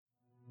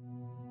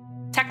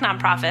Tech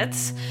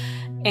nonprofits,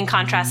 in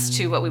contrast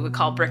to what we would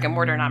call brick and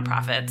mortar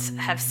nonprofits,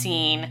 have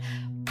seen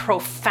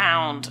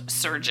profound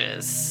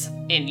surges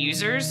in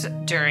users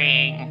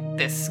during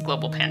this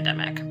global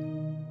pandemic.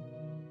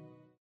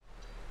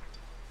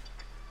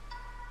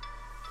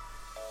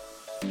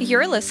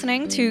 You're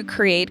listening to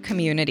Create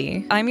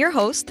Community. I'm your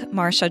host,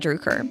 Marsha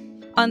Drucker.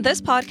 On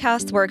this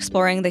podcast, we're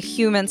exploring the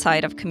human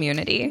side of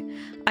community.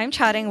 I'm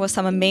chatting with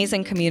some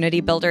amazing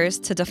community builders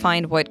to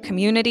define what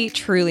community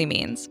truly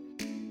means.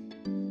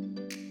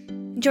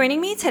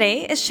 Joining me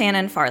today is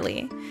Shannon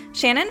Farley.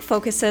 Shannon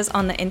focuses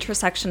on the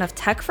intersection of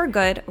tech for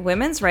good,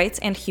 women's rights,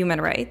 and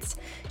human rights.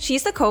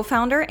 She's the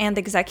co-founder and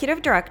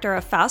executive director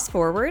of Fast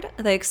Forward,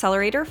 the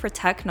accelerator for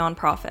tech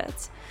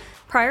nonprofits.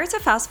 Prior to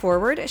Fast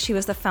Forward, she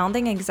was the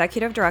founding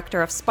executive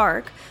director of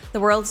Spark, the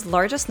world's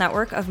largest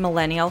network of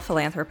millennial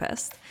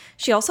philanthropists.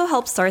 She also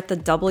helped start the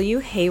W.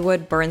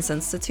 Haywood Burns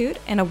Institute,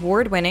 an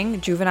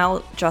award-winning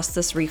juvenile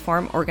justice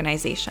reform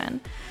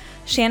organization.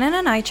 Shannon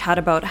and I chat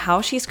about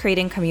how she's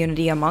creating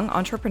community among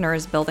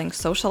entrepreneurs building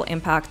social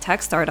impact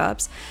tech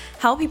startups,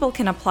 how people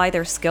can apply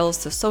their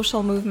skills to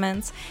social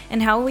movements,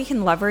 and how we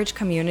can leverage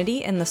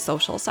community in the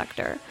social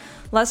sector.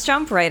 Let's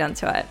jump right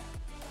into it.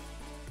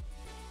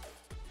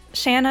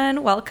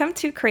 Shannon, welcome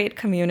to Create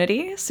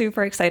Community.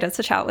 Super excited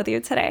to chat with you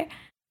today.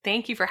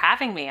 Thank you for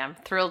having me. I'm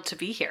thrilled to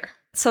be here.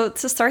 So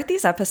to start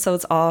these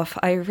episodes off,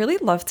 I really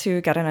love to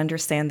get an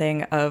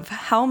understanding of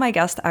how my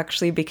guest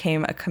actually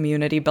became a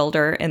community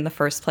builder in the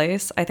first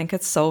place. I think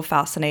it's so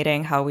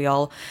fascinating how we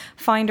all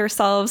find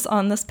ourselves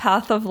on this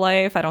path of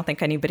life. I don't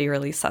think anybody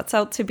really sets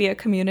out to be a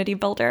community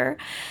builder.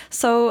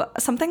 So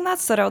something that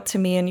stood out to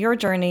me in your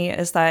journey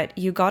is that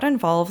you got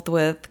involved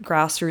with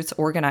grassroots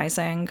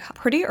organizing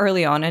pretty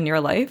early on in your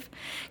life.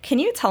 Can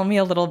you tell me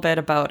a little bit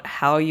about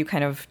how you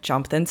kind of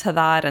jumped into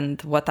that and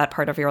what that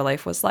part of your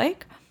life was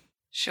like?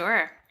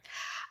 Sure.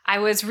 I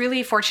was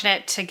really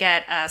fortunate to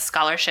get a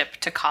scholarship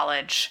to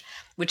college,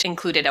 which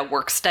included a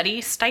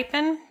work-study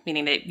stipend,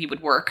 meaning that you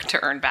would work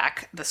to earn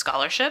back the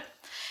scholarship.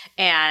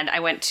 And I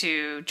went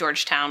to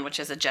Georgetown, which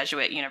is a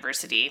Jesuit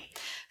university.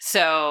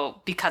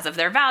 So because of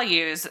their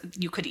values,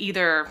 you could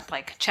either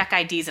check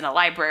IDs in a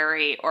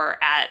library or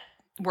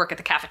work at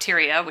the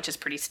cafeteria, which is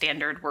pretty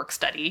standard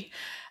work-study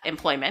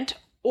employment,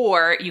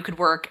 or you could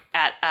work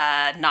at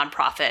a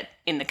nonprofit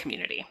in the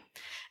community.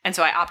 And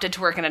so I opted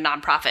to work in a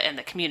nonprofit in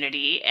the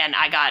community, and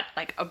I got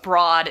a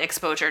broad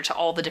exposure to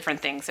all the different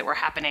things that were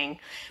happening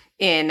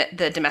in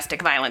the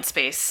domestic violence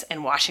space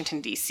in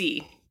Washington,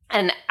 D.C.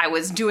 And I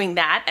was doing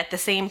that at the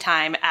same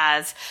time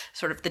as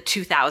sort of the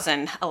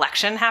 2000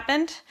 election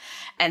happened.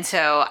 And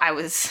so I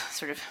was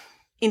sort of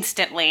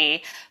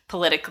instantly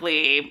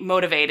politically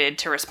motivated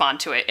to respond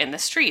to it in the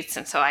streets.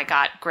 And so I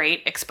got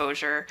great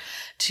exposure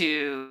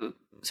to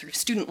sort of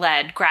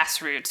student-led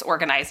grassroots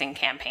organizing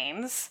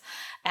campaigns.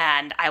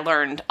 And I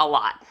learned a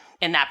lot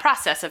in that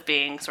process of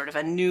being sort of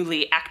a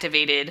newly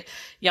activated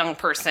young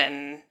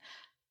person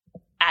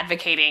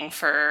advocating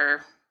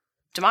for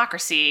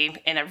democracy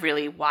in a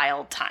really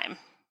wild time.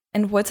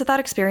 And what did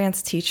that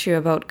experience teach you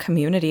about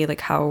community?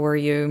 How were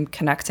you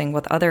connecting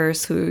with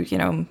others who,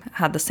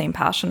 had the same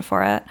passion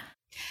for it?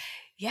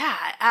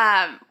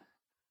 Yeah.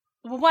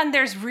 One,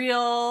 there's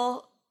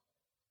real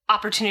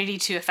opportunity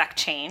to affect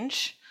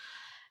change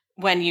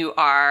when you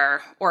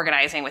are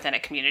organizing within a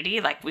community.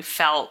 We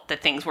felt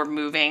that things were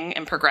moving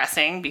and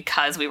progressing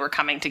because we were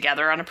coming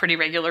together on a pretty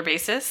regular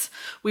basis.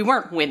 We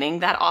weren't winning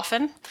that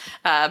often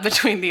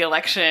between the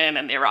election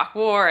and the Iraq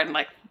War and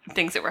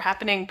things that were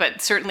happening,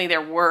 but certainly there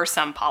were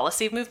some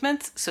policy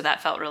movements. So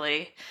that felt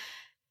really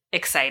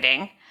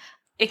exciting.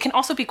 It can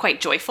also be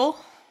quite joyful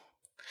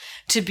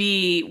to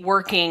be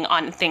working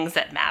on things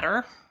that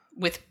matter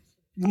with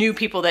new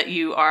people that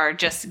you are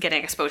just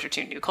getting exposure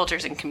to, new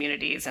cultures and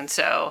communities. And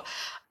so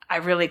I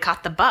really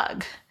caught the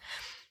bug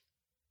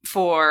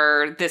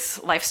for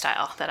this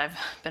lifestyle that I've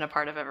been a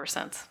part of ever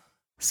since.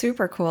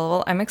 Super cool.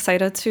 Well, I'm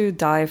excited to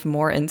dive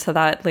more into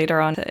that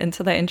later on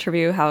into the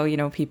interview, how,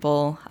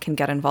 people can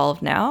get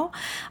involved now.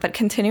 But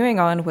continuing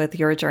on with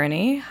your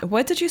journey,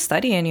 what did you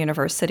study in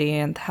university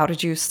and how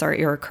did you start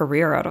your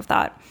career out of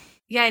that?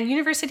 Yeah, in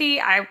university,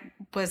 I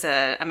was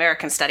an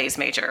American Studies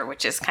major,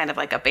 which is kind of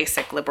like a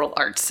basic liberal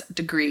arts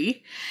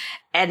degree.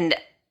 And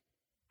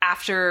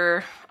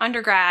after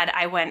undergrad,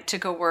 I went to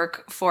go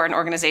work for an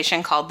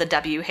organization called the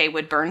W.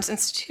 Haywood Burns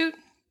Institute,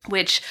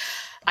 which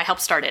I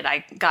helped start it.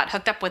 I got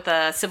hooked up with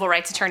a civil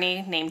rights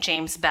attorney named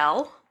James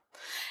Bell,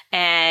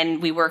 and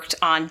we worked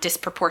on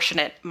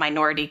disproportionate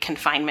minority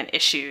confinement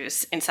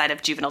issues inside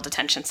of juvenile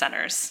detention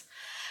centers.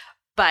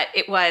 But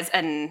it was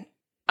a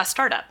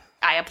startup.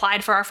 I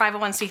applied for our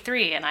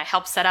 501c3 and I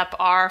helped set up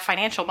our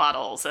financial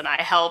models and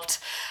I helped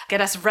get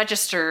us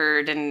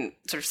registered and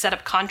sort of set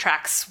up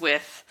contracts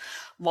with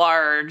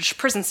large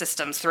prison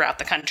systems throughout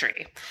the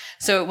country.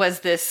 So it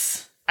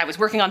was I was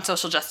working on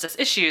social justice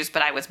issues,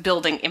 but I was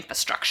building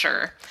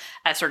infrastructure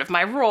as sort of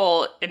my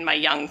role in my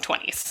young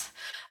 20s,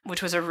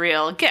 which was a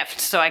real gift.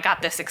 So I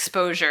got this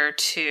exposure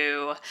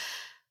to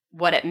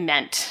what it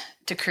meant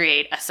to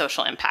create a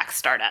social impact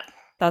startup.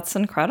 That's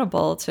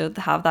incredible to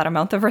have that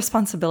amount of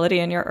responsibility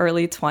in your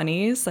early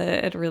 20s.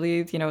 It really,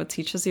 it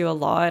teaches you a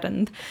lot,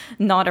 and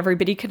not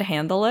everybody could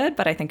handle it.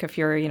 But I think if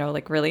you're,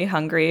 like really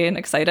hungry and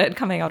excited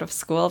coming out of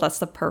school, that's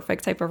the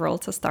perfect type of role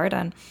to start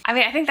in. I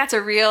mean, I think that's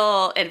a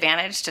real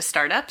advantage to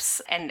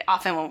startups. And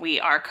often when we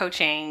are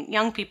coaching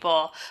young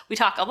people, we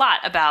talk a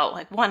lot about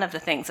like one of the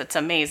things that's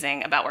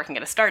amazing about working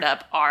at a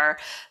startup are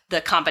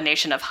the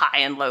combination of high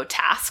and low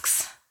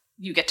tasks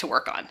you get to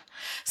work on.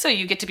 So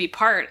you get to be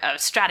part of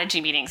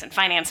strategy meetings and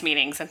finance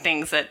meetings and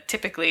things that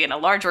typically in a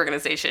large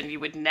organization you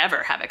would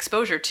never have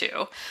exposure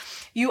to.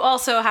 You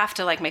also have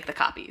to like make the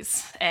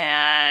copies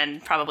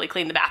and probably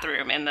clean the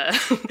bathroom and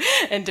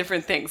and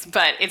different things.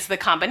 But it's the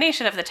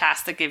combination of the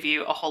tasks that give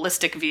you a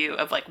holistic view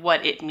of like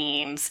what it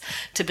means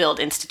to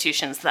build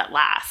institutions that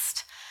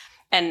last.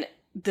 And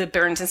the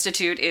Burns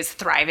Institute is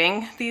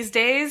thriving these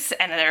days,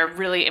 and they're a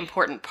really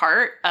important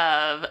part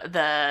of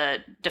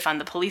the Defund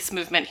the Police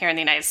movement here in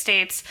the United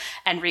States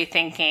and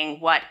rethinking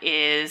what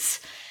is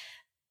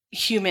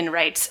human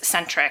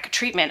rights-centric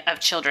treatment of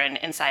children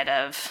inside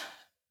of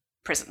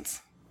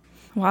prisons.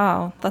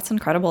 Wow, that's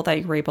incredible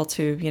that you were able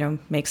to,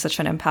 make such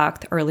an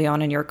impact early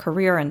on in your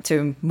career and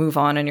to move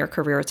on in your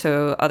career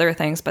to other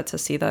things, but to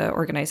see the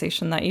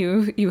organization that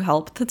you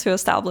helped to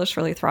establish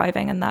really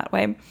thriving in that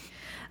way.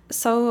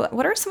 So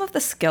what are some of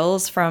the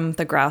skills from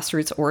the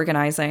grassroots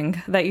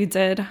organizing that you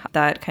did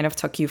that kind of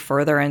took you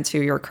further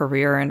into your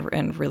career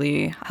and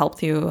really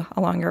helped you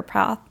along your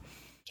path?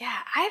 Yeah,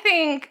 I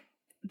think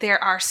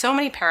there are so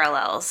many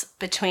parallels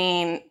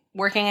between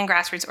working in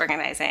grassroots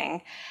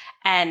organizing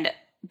and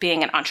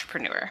being an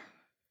entrepreneur.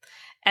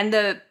 And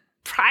the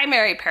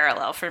primary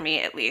parallel for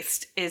me, at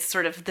least, is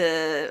sort of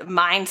the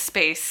mind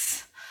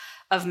space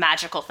of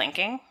magical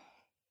thinking.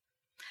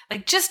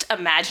 Like just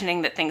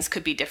imagining that things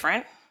could be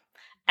different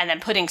and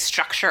then putting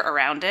structure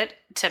around it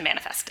to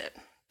manifest it.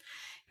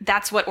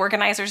 That's what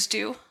organizers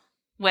do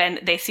when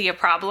they see a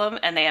problem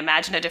and they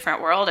imagine a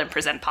different world and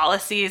present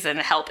policies and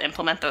help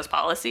implement those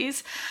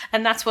policies.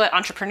 And that's what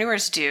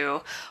entrepreneurs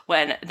do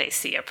when they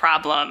see a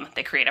problem,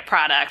 they create a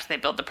product, they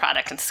build the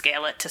product and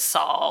scale it to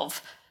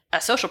solve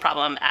a social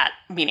problem at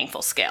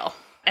meaningful scale.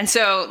 And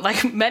so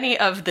like many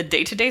of the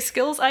day-to-day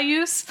skills I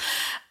use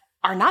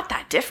are not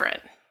that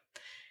different.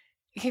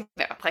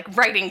 Like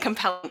writing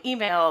compelling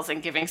emails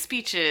and giving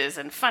speeches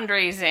and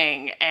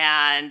fundraising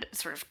and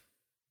sort of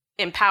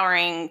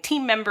empowering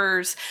team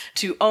members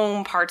to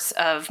own parts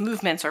of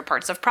movements or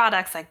parts of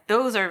products, like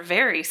those are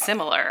very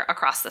similar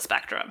across the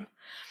spectrum.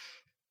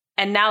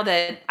 And now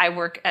that I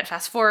work at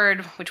Fast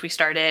Forward, which we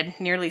started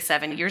nearly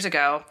 7 years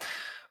ago,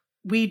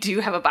 we do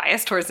have a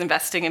bias towards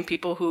investing in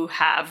people who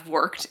have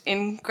worked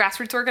in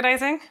grassroots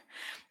organizing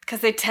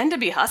because they tend to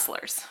be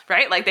hustlers,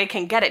 right? Like they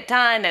can get it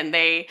done and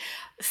they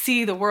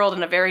see the world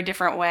in a very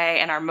different way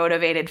and are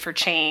motivated for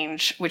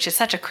change, which is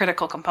such a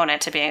critical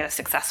component to being a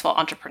successful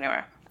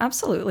entrepreneur.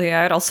 Absolutely.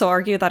 I'd also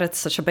argue that it's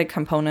such a big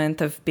component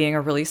of being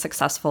a really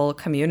successful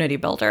community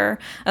builder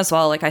as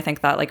well. Like I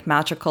think that like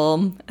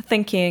magical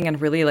thinking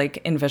and really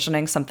like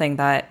envisioning something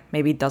that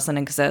maybe doesn't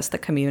exist, the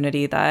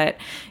community that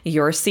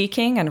you're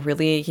seeking, and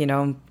really,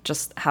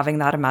 just having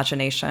that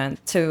imagination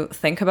to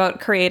think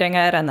about creating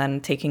it and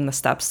then taking the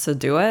steps to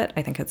do it.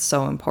 I think it's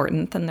so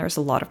important. And there's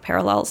a lot of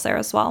parallels there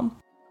as well.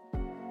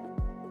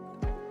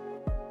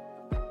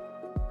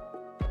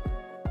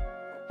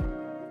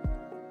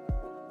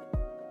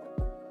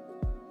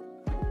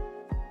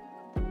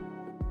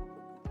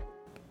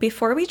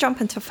 Before we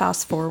jump into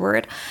Fast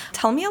Forward,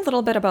 tell me a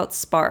little bit about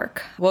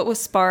Spark. What was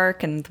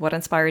Spark and what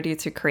inspired you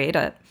to create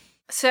it?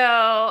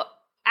 So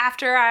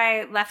after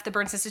I left the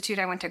Burns Institute,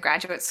 I went to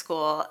graduate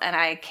school and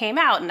I came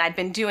out and I'd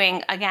been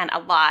doing, again, a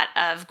lot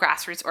of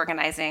grassroots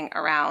organizing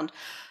around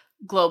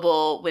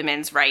global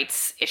women's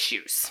rights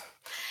issues.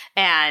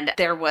 And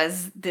there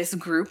was this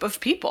group of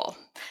people.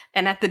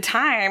 And at the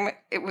time,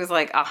 it was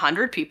like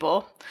 100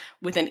 people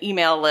with an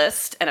email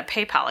list and a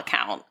PayPal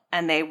account.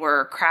 And they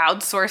were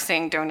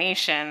crowdsourcing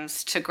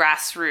donations to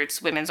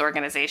grassroots women's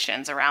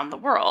organizations around the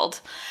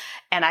world.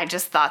 And I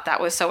just thought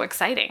that was so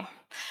exciting.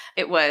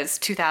 It was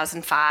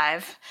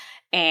 2005,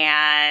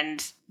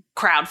 and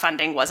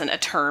crowdfunding wasn't a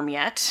term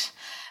yet.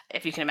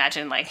 If you can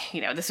imagine,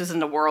 this was in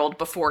the world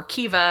before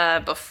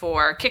Kiva,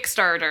 before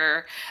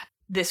Kickstarter.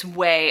 This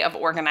way of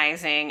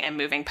organizing and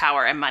moving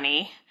power and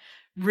money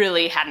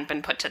really hadn't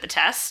been put to the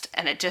test,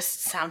 and it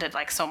just sounded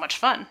like so much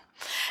fun.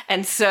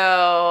 And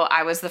so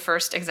I was the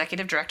first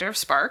executive director of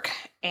Spark,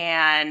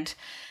 and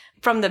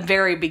from the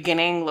very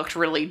beginning looked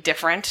really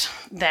different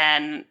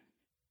than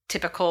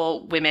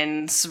typical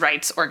women's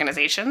rights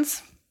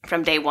organizations.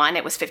 From day one,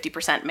 it was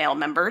 50% male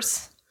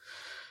members,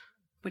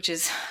 which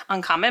is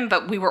uncommon,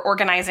 but we were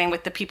organizing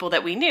with the people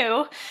that we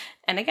knew.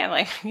 And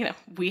again,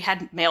 we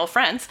had male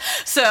friends.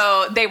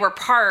 So they were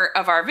part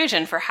of our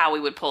vision for how we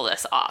would pull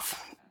this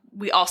off.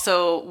 We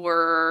also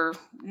were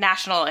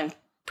national and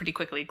pretty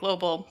quickly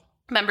global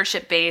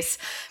membership base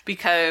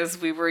because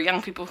we were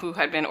young people who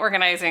had been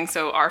organizing.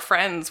 So our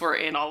friends were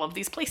in all of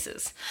these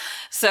places.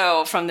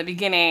 So from the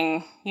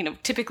beginning,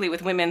 typically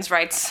with women's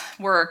rights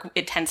work,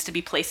 it tends to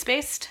be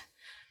place-based.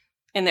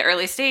 in the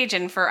early stage.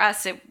 And for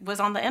us, it was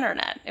on the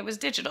internet. It was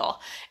digital.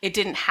 It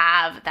didn't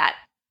have that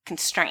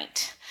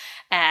constraint.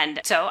 And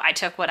so I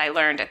took what I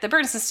learned at the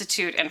Burns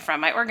Institute and from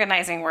my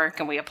organizing work,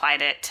 and we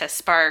applied it to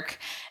Spark,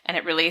 and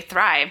it really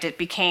thrived. It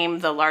became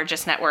the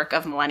largest network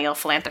of millennial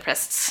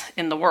philanthropists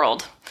in the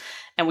world,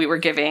 and we were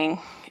giving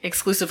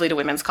exclusively to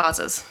women's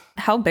causes.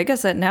 How big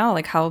is it now?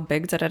 Like, how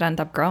big did it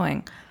end up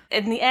growing?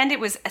 In the end, it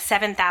was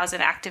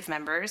 7,000 active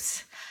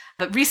members.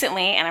 But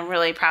recently, and I'm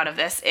really proud of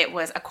this, it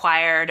was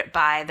acquired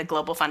by the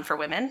Global Fund for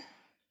Women.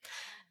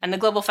 And the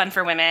Global Fund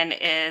for Women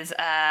is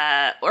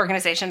an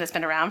organization that's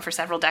been around for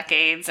several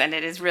decades, and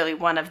it is really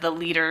one of the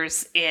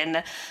leaders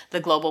in the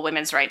global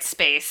women's rights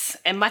space.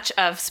 And much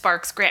of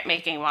Spark's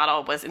grant-making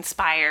model was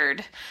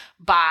inspired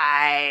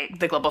by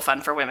the Global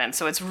Fund for Women.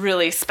 So it's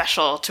really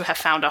special to have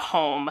found a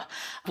home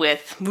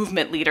with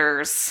movement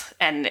leaders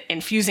and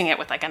infusing it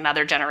with like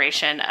another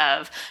generation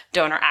of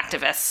donor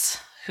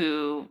activists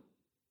who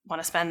want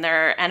to spend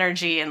their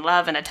energy and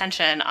love and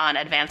attention on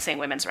advancing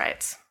women's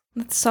rights.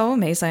 That's so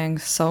amazing,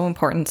 so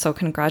important. So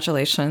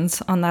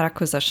congratulations on that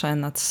acquisition.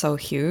 That's so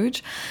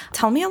huge.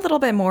 Tell me a little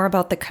bit more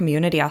about the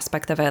community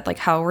aspect of it. Like,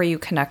 how were you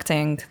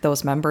connecting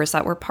those members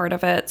that were part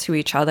of it to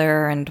each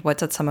other, and what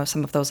did some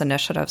of those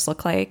initiatives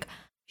look like?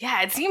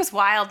 Yeah, it seems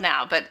wild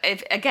now, but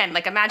again,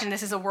 like imagine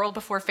this is a world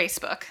before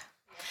Facebook.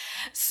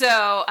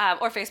 So,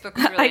 or Facebook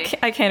was really...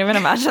 I can't even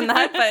imagine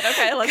that, but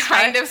okay, let's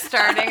kind of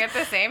starting at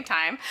the same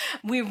time.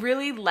 We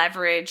really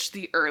leveraged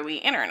the early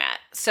internet.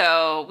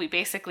 So we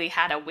basically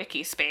had a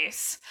wiki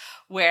space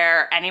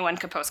where anyone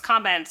could post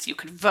comments, you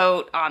could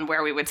vote on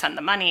where we would send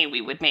the money,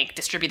 we would make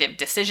distributive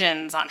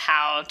decisions on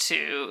how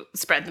to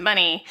spread the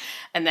money,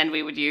 and then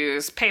we would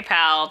use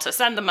PayPal to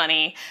send the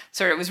money.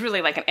 So it was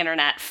really like an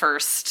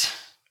internet-first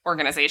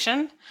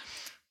organization,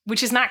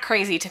 which is not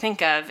crazy to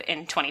think of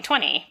in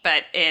 2020,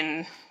 but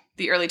in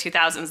the early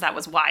 2000s, that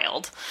was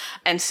wild.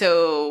 And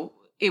so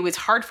it was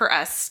hard for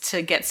us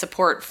to get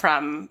support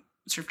from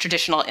sort of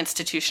traditional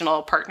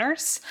institutional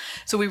partners.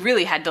 So we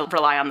really had to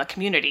rely on the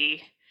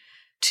community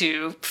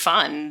to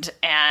fund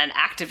and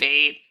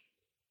activate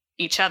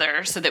each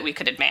other so that we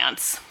could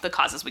advance the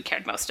causes we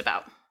cared most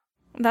about.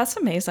 That's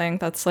amazing.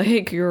 That's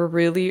like your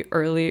really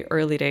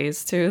early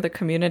days to the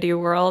community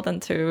world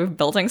and to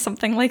building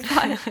something like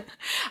that.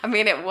 I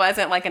mean, it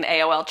wasn't like an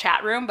AOL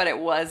chat room, but it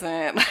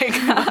wasn't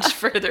like much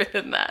further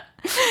than that.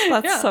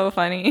 That's so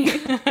funny.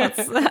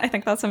 I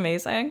think that's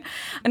amazing.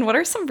 And what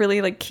are some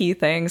really like key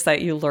things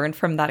that you learned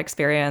from that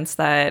experience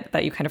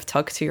that you kind of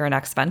took to your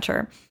next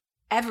venture?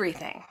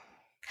 Everything.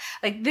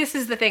 Like, this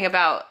is the thing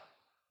about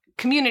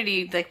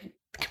community. Like,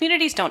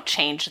 communities don't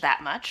change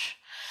that much.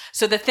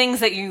 So the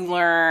things that you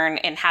learn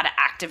in how to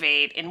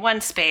activate in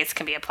one space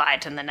can be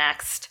applied to the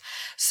next.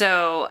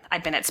 So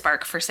I'd been at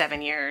Spark for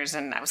 7 years,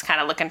 and I was kind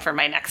of looking for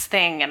my next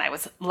thing. And I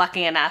was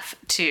lucky enough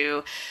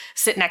to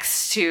sit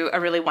next to a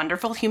really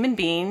wonderful human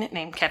being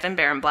named Kevin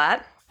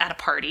Berenblatt at a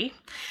party.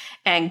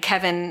 And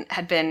Kevin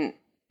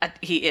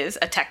he is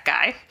a tech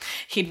guy.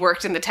 He'd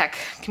worked in the tech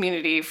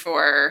community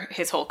for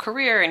his whole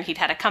career, and he'd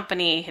had a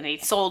company and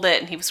he'd sold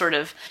it. And he was sort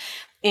of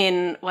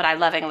in what I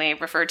lovingly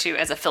refer to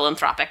as a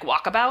philanthropic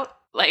walkabout.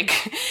 Like,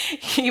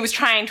 he was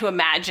trying to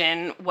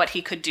imagine what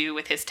he could do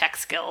with his tech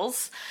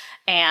skills.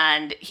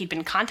 And he'd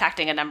been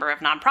contacting a number of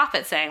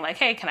nonprofits saying, like,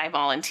 hey, can I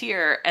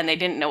volunteer? And they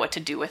didn't know what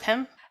to do with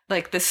him.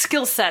 Like, the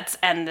skill sets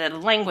and the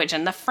language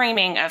and the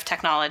framing of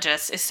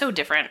technologists is so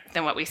different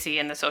than what we see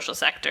in the social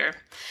sector.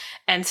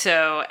 And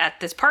so at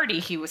this party,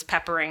 he was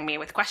peppering me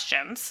with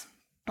questions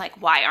like,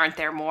 why aren't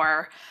there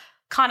more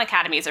Khan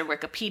Academies or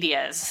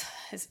Wikipedias?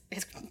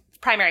 His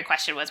primary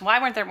question was, why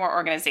weren't there more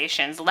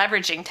organizations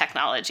leveraging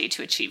technology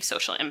to achieve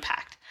social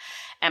impact?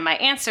 And my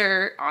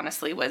answer,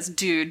 honestly, was,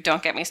 dude,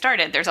 don't get me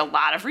started. There's a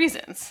lot of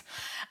reasons.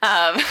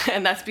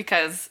 And that's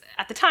because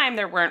at the time,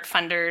 there weren't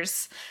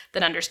funders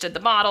that understood the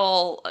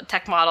model,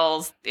 tech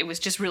models. It was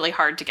just really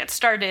hard to get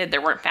started.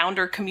 There weren't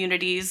founder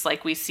communities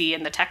like we see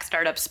in the tech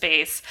startup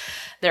space.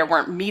 There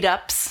weren't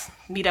meetups.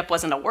 Meetup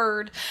wasn't a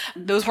word.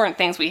 Those weren't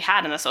things we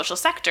had in the social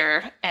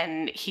sector.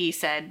 And he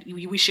said,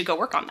 we should go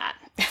work on that.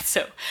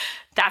 So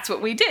that's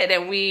what we did.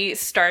 And we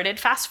started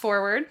Fast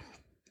Forward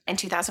in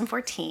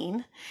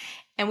 2014.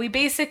 And we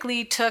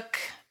basically took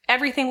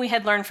everything we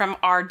had learned from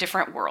our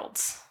different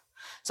worlds.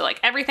 So like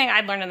everything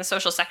I'd learned in the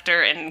social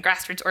sector and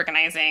grassroots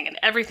organizing and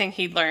everything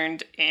he'd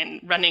learned in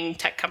running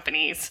tech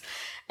companies.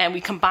 And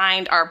we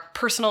combined our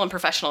personal and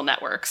professional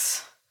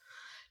networks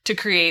to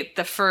create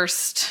the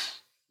first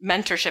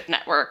mentorship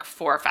network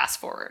for Fast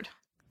Forward.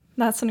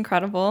 That's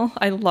incredible.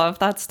 I love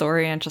that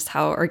story and just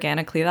how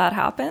organically that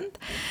happened.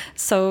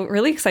 So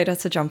really excited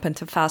to jump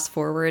into Fast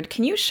Forward.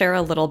 Can you share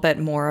a little bit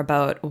more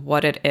about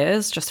what it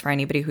is, just for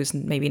anybody who's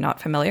maybe not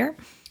familiar?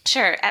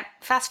 Sure. At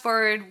Fast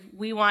Forward,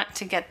 we want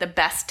to get the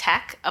best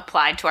tech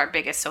applied to our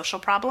biggest social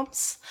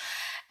problems.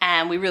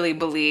 And we really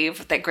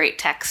believe that great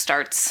tech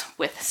starts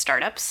with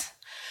startups.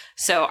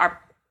 So our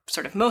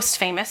sort of most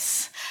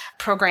famous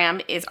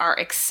program is our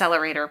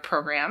Accelerator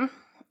program.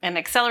 An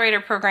Accelerator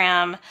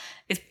program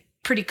is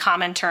pretty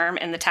common term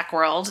in the tech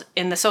world.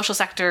 In the social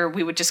sector,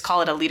 we would just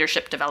call it a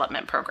leadership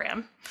development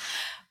program.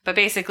 But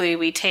basically,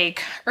 we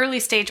take early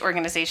stage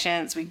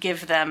organizations, we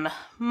give them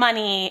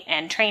money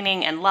and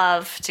training and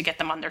love to get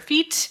them on their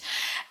feet,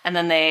 and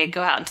then they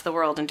go out into the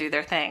world and do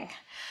their thing.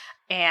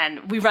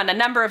 And we run a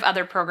number of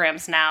other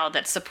programs now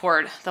that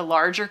support the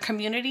larger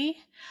community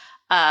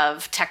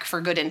of tech for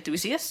good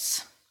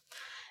enthusiasts,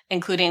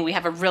 including we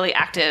have a really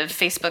active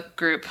Facebook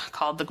group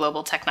called the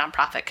Global Tech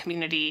Nonprofit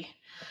Community,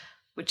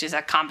 which is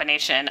a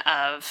combination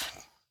of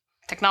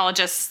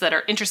technologists that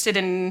are interested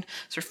in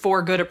sort of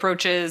for good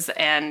approaches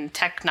and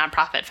tech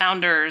nonprofit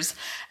founders,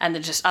 and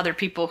then just other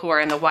people who are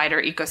in the wider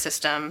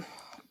ecosystem.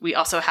 We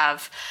also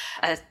have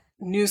a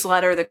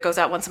newsletter that goes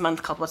out once a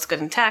month called What's Good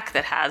in Tech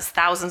that has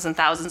thousands and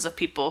thousands of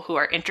people who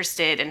are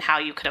interested in how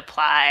you could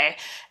apply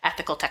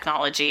ethical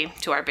technology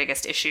to our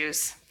biggest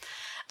issues.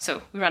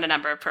 So we run a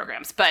number of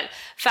programs. But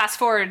fast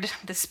forward,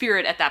 the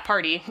spirit at that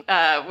party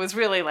was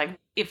really like,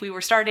 if we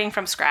were starting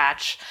from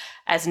scratch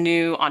as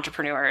new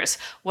entrepreneurs,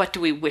 what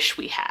do we wish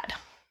we had?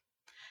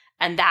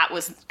 And that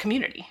was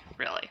community,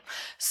 really.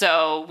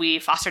 So we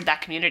fostered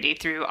that community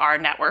through our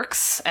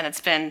networks, and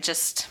it's been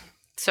just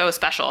so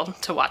special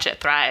to watch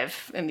it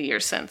thrive in the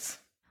years since.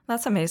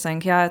 That's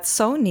amazing. Yeah, it's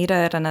so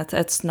needed, and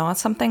it's not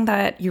something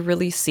that you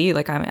really see.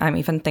 Like I'm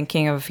even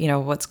thinking of,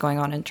 what's going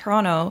on in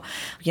Toronto.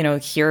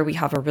 Here we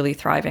have a really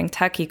thriving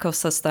tech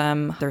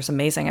ecosystem. There's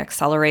amazing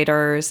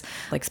accelerators,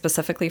 like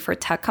specifically for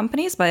tech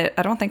companies, but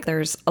I don't think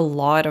there's a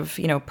lot of,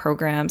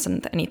 programs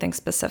and anything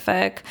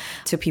specific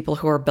to people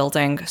who are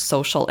building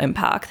social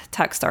impact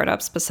tech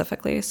startups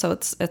specifically. So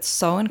it's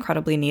so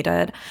incredibly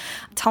needed.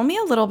 Tell me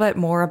a little bit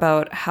more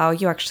about how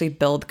you actually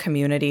build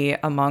community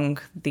among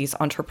these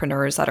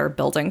entrepreneurs that are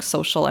building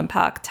social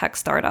impact tech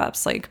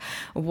startups. Like,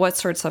 what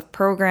sorts of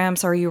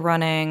programs are you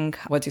running?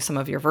 What do some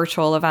of your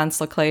virtual events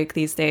look like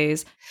these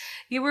days?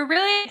 You were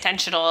really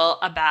intentional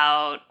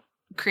about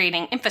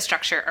creating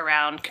infrastructure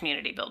around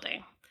community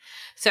building.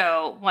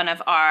 So one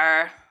of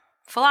our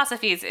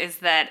philosophies is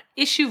that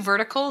issue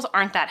verticals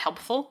aren't that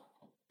helpful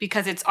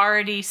because it's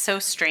already so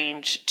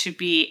strange to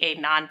be a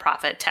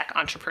nonprofit tech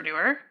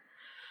entrepreneur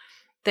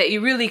that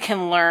you really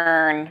can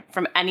learn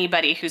from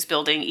anybody who's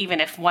building, even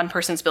if one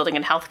person's building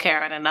in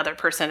healthcare and another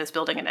person is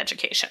building in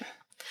education.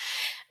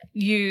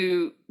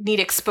 You need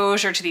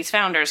exposure to these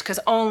founders because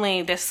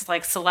only this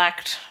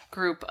select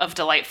group of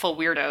delightful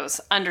weirdos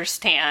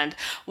understand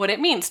what it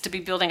means to be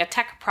building a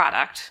tech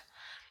product.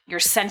 Your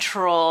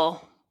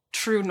central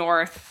true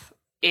north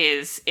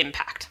is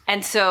impact.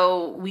 And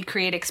so we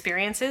create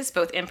experiences,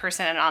 both in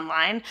person and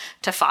online,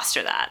 to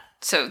foster that.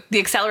 So the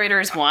accelerator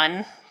is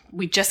one.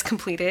 We just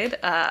completed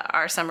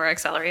our summer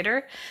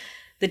accelerator.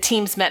 The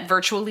teams met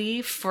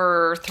virtually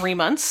for 3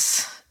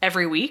 months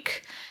every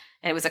week.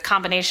 And it was a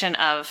combination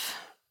of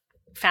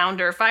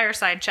founder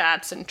fireside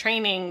chats and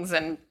trainings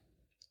and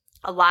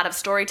a lot of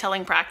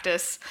storytelling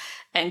practice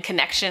and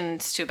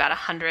connections to about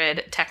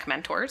 100 tech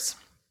mentors.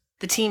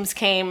 The teams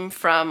came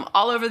from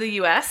all over the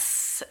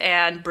US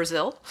and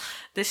Brazil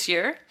this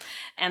year,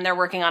 and they're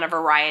working on a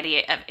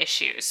variety of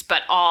issues,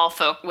 but all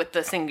with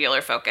the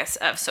singular focus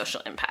of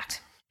social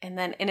impact. And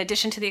then in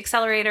addition to the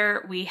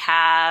accelerator, we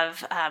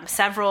have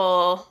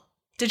several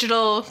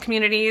digital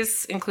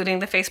communities, including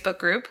the Facebook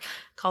group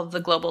called the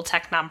Global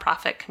Tech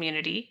Nonprofit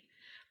Community.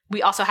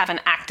 We also have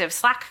an active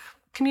Slack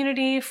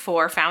community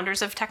for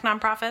founders of tech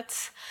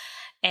nonprofits.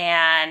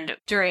 And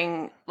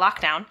during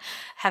lockdown,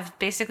 have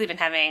basically been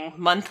having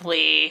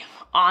monthly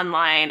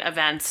online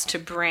events to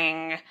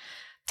bring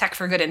tech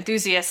for good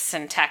enthusiasts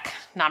and tech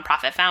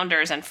nonprofit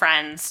founders and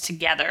friends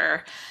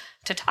together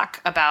to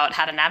talk about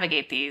how to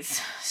navigate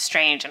these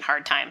strange and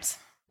hard times.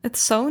 It's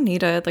so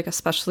needed,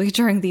 especially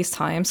during these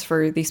times,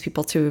 for these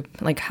people to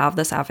have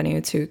this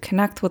avenue to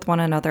connect with one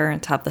another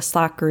and to have the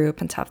Slack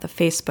group and to have the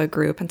Facebook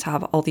group and to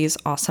have all these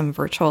awesome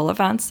virtual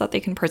events that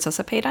they can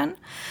participate in.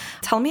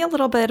 Tell me a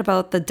little bit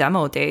about the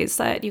demo days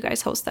that you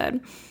guys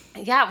hosted.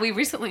 Yeah, we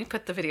recently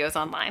put the videos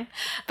online,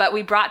 but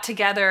we brought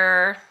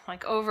together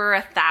over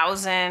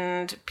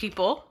 1,000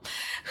 people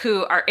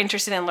who are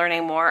interested in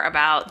learning more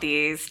about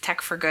these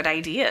tech for good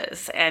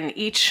ideas. And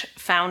each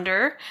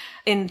founder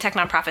in tech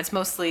nonprofits,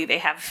 mostly they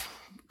have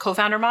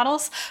co-founder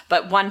models,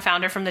 but one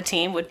founder from the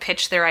team would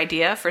pitch their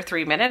idea for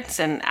 3 minutes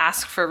and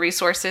ask for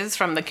resources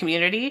from the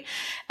community.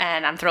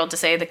 And I'm thrilled to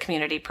say the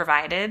community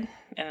provided.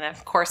 In the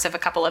course of a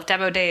couple of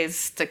demo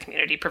days, the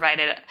community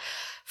provided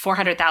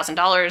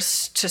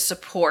 $400,000 to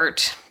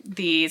support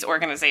these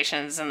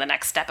organizations in the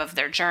next step of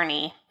their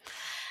journey.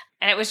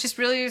 And it was just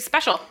really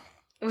special.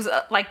 It was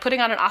like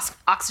putting on an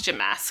oxygen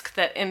mask,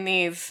 that in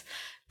these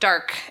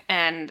dark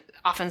and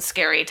often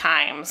scary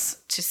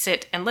times, to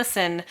sit and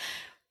listen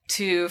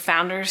to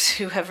founders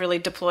who have really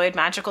deployed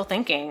magical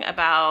thinking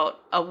about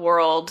a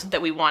world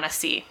that we want to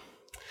see.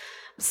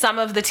 Some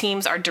of the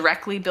teams are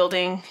directly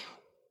building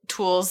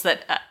tools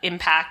that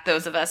impact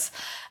those of us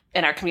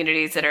in our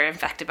communities that are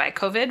infected by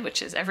COVID,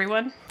 which is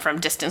everyone,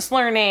 from distance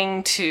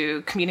learning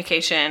to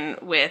communication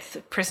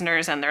with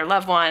prisoners and their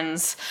loved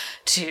ones,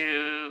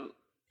 to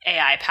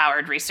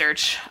AI-powered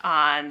research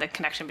on the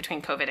connection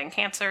between COVID and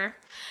cancer,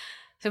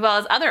 as well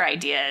as other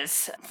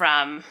ideas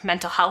from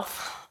mental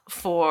health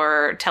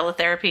for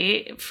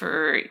teletherapy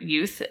for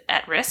youth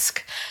at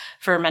risk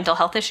for mental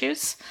health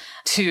issues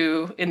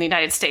to, in the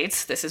United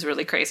States, this is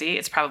really crazy,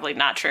 it's probably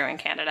not true in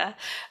Canada,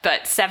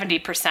 but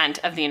 70%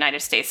 of the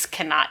United States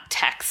cannot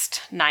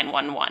text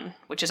 911,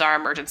 which is our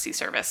emergency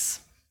service.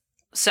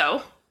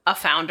 So a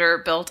founder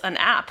built an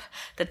app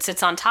that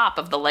sits on top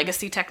of the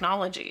legacy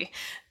technology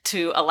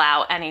to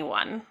allow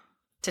anyone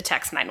to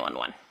text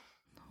 911.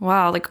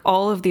 Wow, like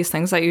all of these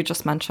things that you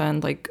just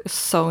mentioned, like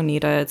so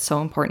needed, so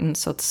important.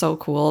 So it's so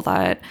cool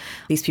that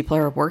these people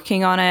are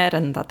working on it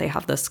and that they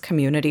have this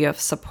community of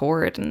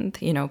support and,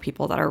 you know,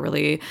 people that are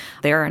really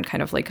there and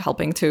kind of like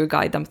helping to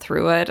guide them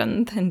through it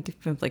and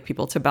like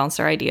people to bounce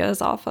their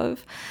ideas off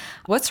of.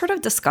 What sort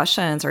of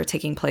discussions are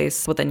taking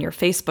place within your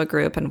Facebook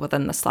group and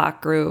within the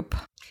Slack group?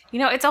 You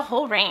know, it's a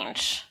whole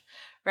range,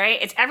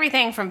 right? It's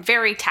everything from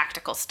very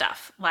tactical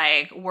stuff,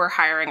 like we're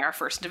hiring our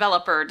first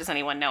developer. Does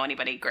anyone know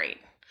anybody great?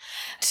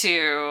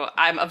 To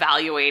I'm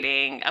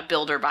evaluating a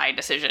build or buy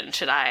decision.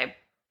 Should I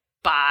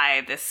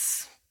buy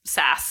this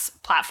SaaS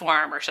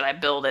platform or should I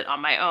build it on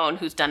my own?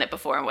 Who's done it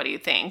before and what do you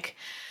think?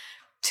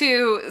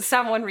 To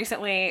someone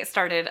recently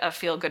started a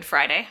Feel Good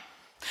Friday.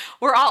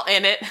 We're all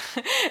in it.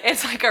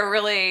 It's like a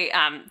really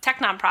tech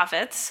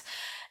nonprofits,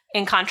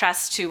 in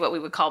contrast to what we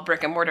would call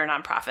brick and mortar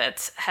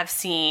nonprofits, have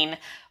seen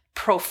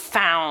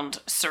profound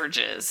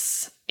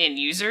surges in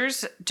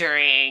users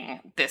during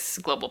this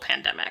global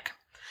pandemic.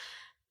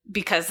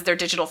 Because they're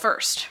digital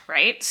first,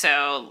 right?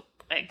 So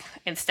like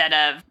instead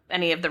of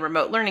any of the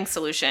remote learning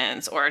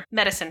solutions or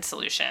medicine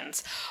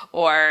solutions,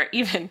 or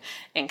even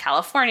in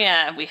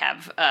California, we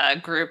have a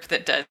group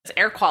that does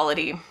air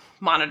quality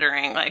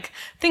monitoring. Like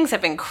things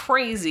have been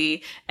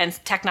crazy and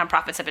tech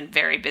nonprofits have been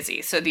very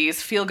busy. So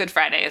these Feel Good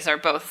Fridays are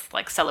both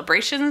like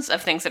celebrations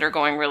of things that are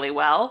going really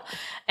well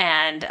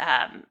and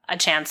a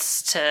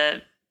chance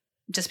to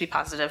just be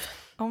positive.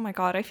 Oh my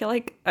God, I feel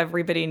like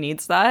everybody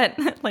needs that.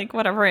 Like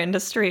whatever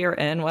industry you're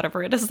in,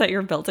 whatever it is that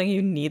you're building,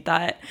 you need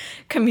that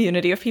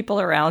community of people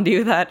around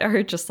you that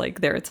are just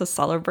like there to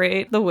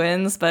celebrate the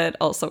wins, but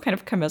also kind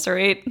of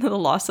commiserate the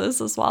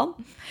losses as well.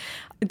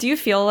 Do you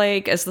feel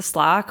like, is the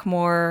Slack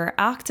more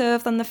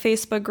active than the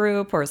Facebook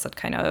group, or is it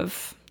kind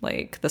of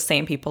like the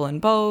same people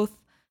in both?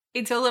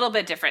 It's a little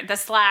bit different. The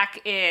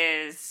Slack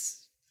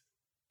is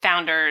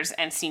founders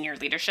and senior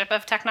leadership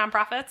of tech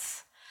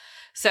nonprofits.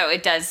 So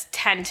it does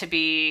tend to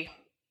be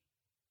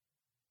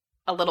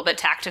a little bit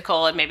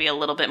tactical and maybe a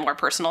little bit more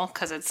personal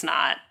because it's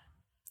not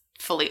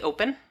fully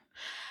open.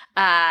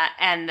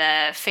 And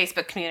the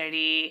Facebook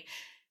community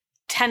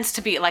tends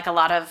to be like a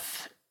lot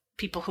of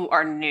people who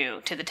are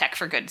new to the tech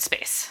for good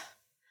space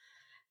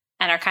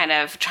and are kind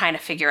of trying to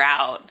figure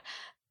out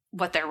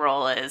what their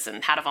role is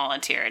and how to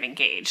volunteer and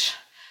engage.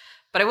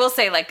 But I will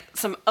say like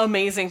some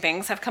amazing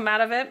things have come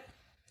out of it.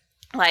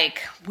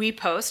 Like we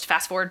post,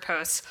 Fast Forward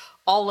posts,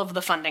 all of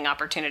the funding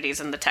opportunities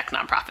in the tech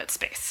nonprofit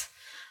space.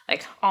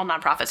 Like all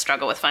nonprofits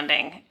struggle with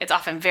funding. It's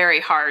often very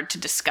hard to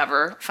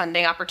discover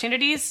funding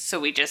opportunities.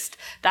 So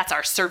that's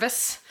our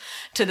service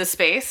to the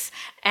space.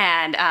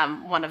 And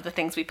one of the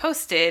things we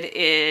posted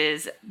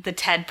is the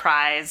TED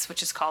Prize,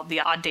 which is called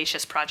the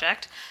Audacious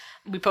Project.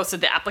 We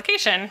posted the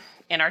application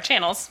in our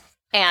channels.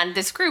 And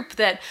this group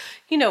that,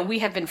 you know, we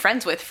have been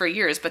friends with for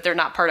years, but they're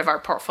not part of our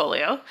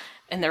portfolio.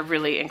 And they're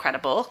really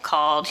incredible,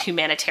 called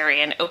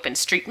Humanitarian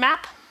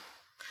OpenStreetMap,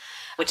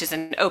 which is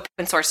an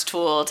open source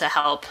tool to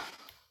help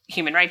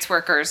human rights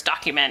workers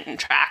document and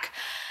track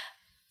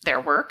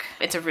their work.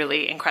 It's a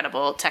really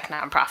incredible tech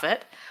nonprofit.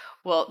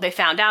 Well, they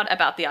found out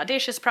about the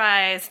Audacious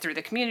Prize through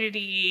the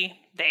community.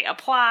 They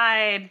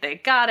applied, they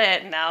got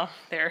it. Now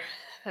they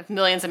have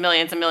millions and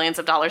millions and millions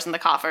of dollars in the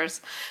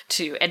coffers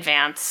to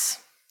advance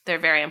their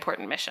very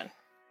important mission.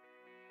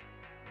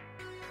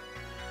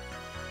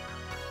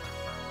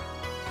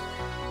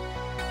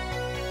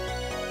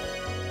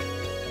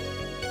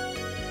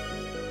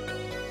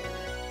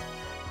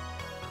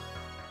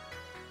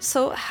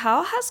 So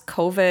how has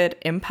COVID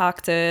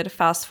impacted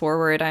Fast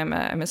Forward? I'm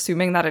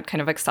assuming that it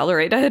kind of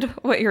accelerated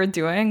what you're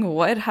doing.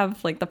 What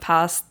have like the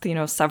past,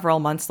 several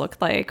months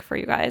looked like for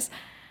you guys?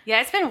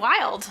 Yeah, it's been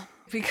wild.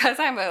 Because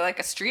I'm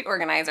a street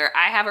organizer,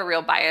 I have a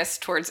real bias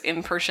towards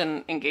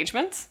in-person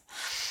engagements.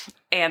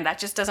 And that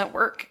just doesn't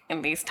work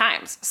in these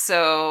times.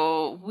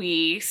 So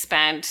we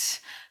spent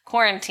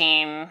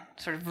quarantine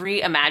sort of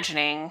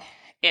reimagining,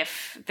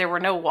 if there were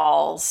no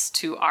walls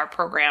to our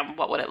program,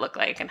 what would it look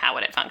like and how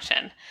would it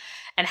function?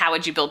 And how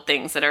would you build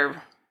things that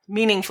are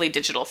meaningfully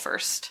digital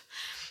first?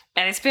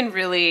 And it's been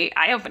really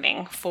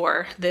eye-opening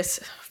for this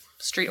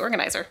street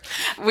organizer.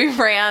 We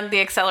ran the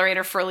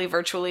accelerator fully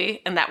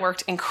virtually, and that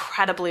worked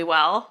incredibly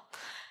well.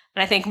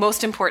 And I think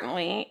most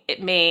importantly,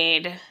 it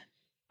made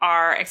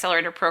our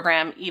accelerator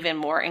program even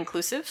more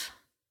inclusive.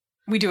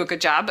 We do a good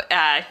job.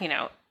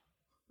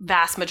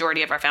 Vast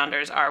majority of our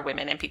founders are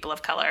women and people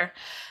of color,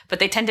 but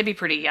they tend to be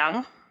pretty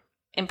young,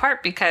 in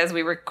part because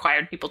we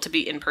required people to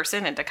be in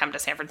person and to come to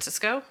San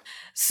Francisco.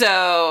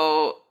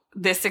 So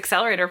this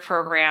accelerator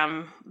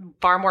program,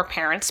 far more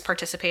parents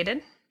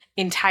participated.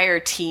 Entire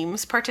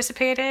teams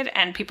participated,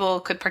 and people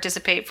could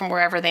participate from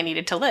wherever they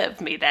needed to live.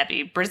 Maybe that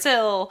be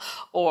Brazil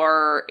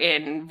or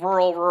in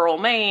rural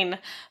Maine.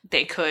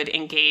 They could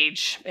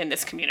engage in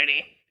this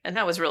community, and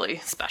that was really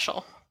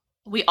special.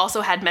 We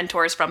also had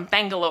mentors from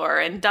Bangalore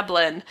and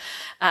Dublin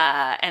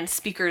and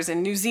speakers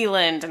in New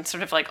Zealand and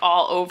sort of like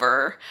all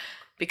over,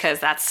 because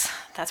that's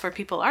where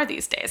people are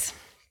these days,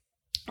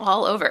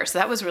 all over. So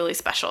that was really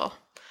special.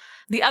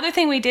 The other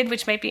thing we did,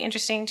 which might be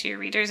interesting to your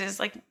readers, is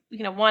like,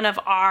 one of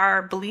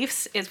our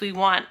beliefs is we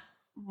want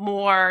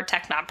more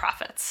tech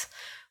nonprofits.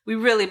 We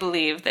really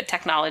believe that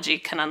technology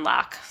can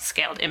unlock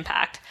scaled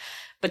impact.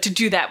 But to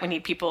do that, we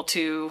need people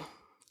to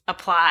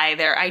apply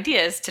their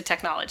ideas to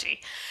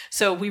technology.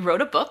 So we wrote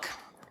a book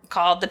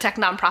called The Tech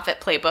Nonprofit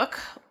Playbook,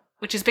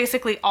 which is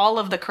basically all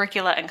of the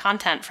curricula and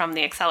content from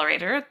the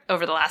accelerator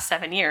over the last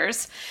 7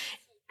 years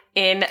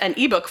in an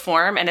ebook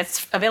form. And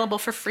it's available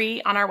for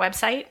free on our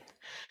website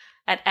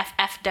at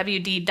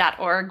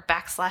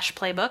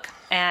ffwd.org/playbook.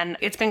 And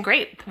it's been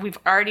great. We've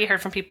already heard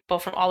from people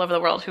from all over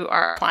the world who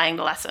are applying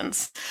the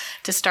lessons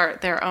to start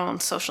their own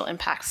social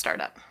impact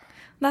startup.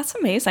 That's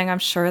amazing. I'm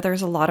sure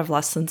there's a lot of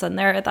lessons in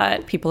there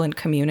that people in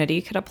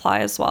community could apply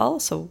as well.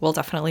 So we'll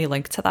definitely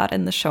link to that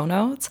in the show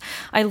notes.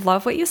 I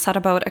love what you said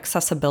about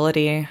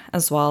accessibility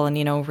as well. And,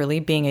 really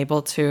being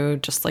able to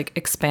just like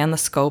expand the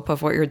scope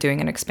of what you're doing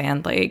and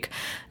expand like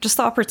just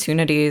the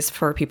opportunities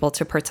for people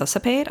to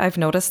participate. I've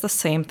noticed the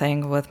same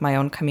thing with my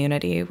own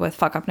community with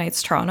Fuck Up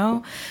Nights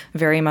Toronto.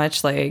 Very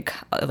much like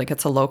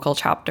it's a local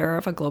chapter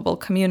of a global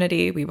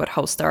community. We would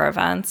host our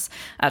events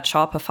at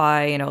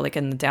Shopify, like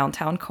in the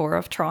downtown core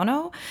of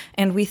Toronto.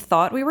 And we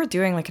thought we were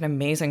doing like an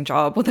amazing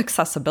job with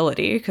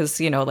accessibility because,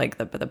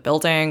 the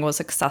building was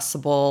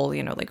accessible,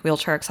 like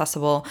wheelchair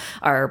accessible.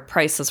 Our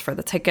prices for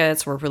the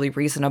tickets were really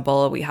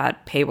reasonable. We had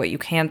pay what you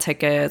can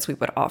tickets. We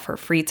would offer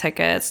free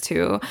tickets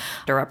to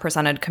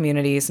underrepresented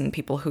communities and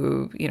people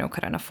who,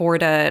 couldn't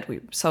afford it.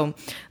 So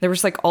there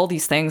was like all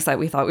these things that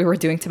we thought we were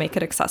doing to make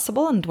it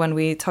accessible. And when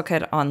we took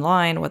it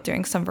online with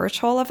doing some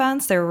virtual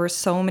events, there were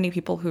so many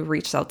people who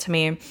reached out to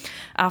me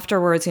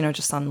afterwards,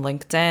 just on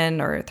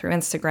LinkedIn or through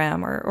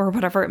Instagram or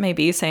whatever it may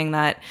be, saying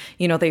that,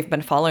 they've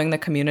been following the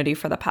community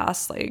for the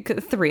past like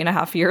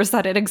 3.5 years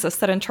that it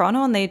existed in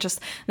Toronto, and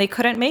they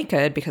couldn't make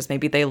it because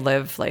maybe they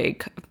live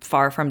like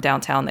far from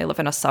downtown. They live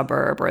in a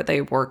suburb or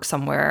they work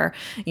somewhere,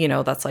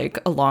 that's like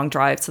a long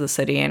drive to the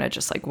city, and it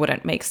just like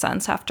wouldn't make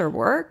sense after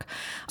work.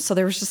 So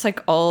there was just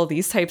like all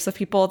these types of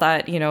people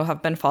that,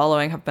 have been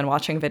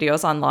watching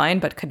videos online,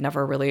 but could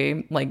never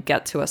really like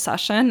get to a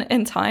session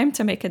in time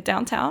to make it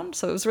downtown.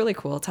 So it was really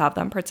cool to have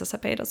them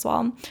participate as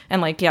well.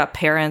 And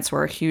parents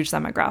were a huge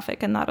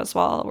demographic in that as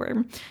well,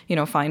 where,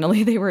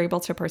 finally they were able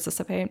to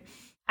participate.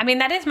 I mean,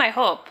 that is my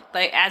hope,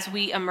 like as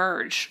we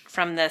emerge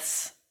from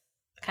this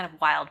kind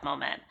of wild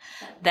moment,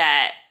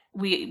 that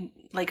we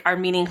like are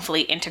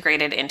meaningfully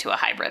integrated into a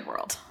hybrid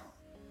world.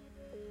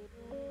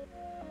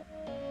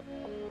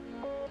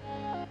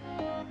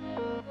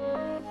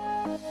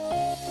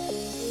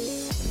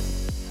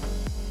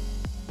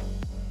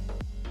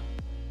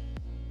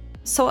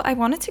 So I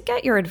wanted to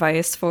get your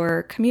advice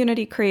for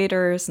community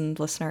creators and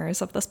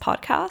listeners of this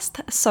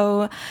podcast.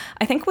 So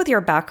I think with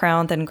your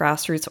background in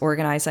grassroots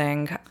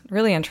organizing,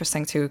 really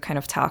interesting to kind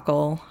of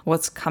tackle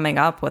what's coming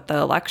up with the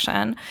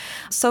election.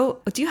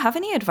 So do you have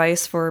any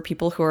advice for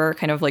people who are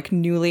kind of like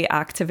newly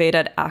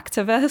activated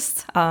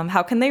activists?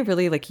 How can they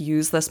really like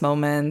use this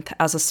moment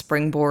as a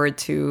springboard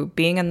to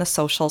being in the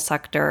social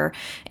sector?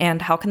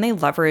 And how can they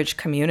leverage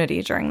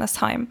community during this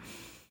time?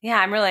 Yeah,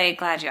 I'm really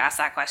glad you asked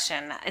that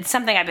question. It's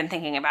something I've been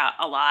thinking about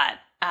a lot.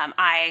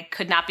 I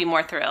could not be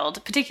more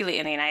thrilled, particularly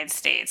in the United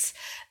States,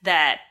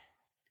 that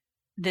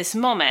this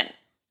moment,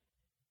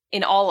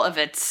 in all of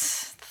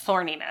its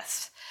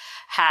thorniness,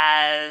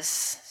 has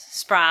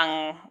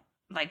sprung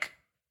like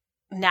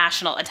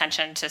national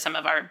attention to some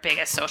of our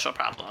biggest social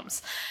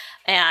problems.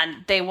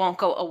 And they won't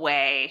go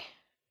away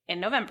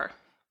in November.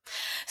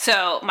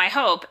 So my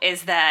hope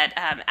is that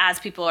as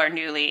people are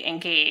newly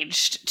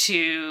engaged,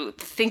 to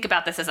think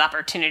about this as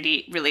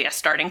opportunity, really a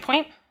starting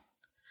point,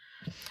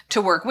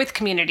 to work with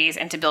communities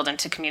and to build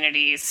into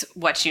communities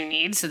what you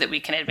need so that we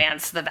can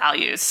advance the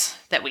values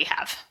that we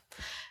have.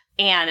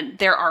 And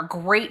there are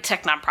great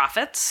tech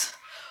nonprofits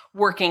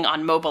working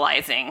on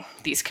mobilizing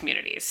these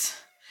communities.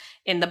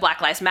 In the Black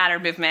Lives Matter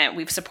movement,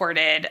 we've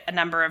supported a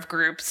number of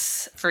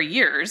groups for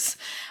years,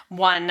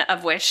 one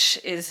of which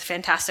is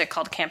fantastic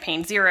called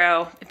Campaign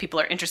Zero. If people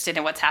are interested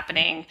in what's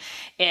happening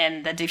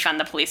in the Defund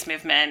the Police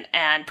movement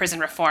and prison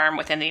reform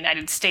within the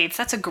United States,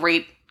 that's a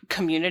great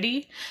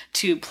community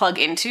to plug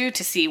into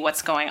to see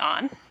what's going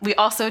on. We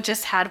also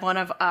just had one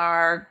of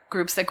our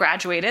groups that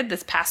graduated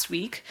this past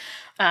week.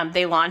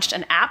 They launched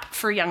an app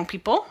for young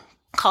people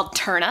called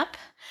TurnUp.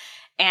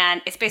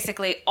 And it's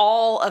basically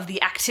all of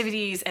the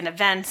activities and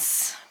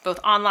events, both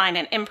online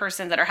and in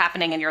person, that are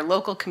happening in your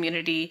local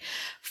community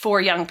for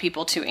young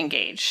people to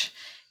engage.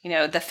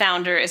 The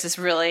founder is this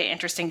really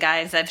interesting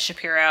guy, Zev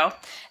Shapiro,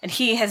 and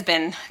he has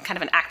been kind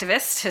of an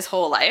activist his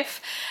whole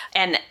life.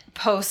 And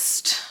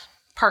post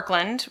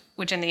Parkland,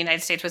 which in the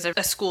United States was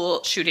a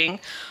school shooting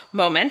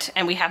moment,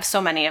 and we have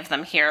so many of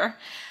them here,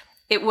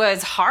 it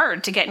was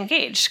hard to get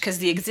engaged because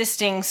the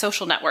existing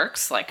social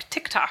networks like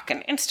TikTok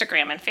and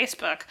Instagram and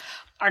Facebook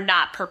are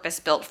not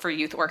purpose-built for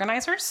youth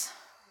organizers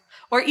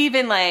or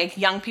even like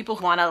young people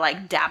who want to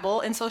like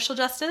dabble in social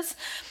justice.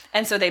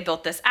 And so they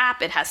built this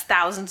app. It has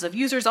thousands of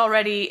users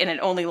already, and it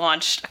only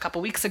launched a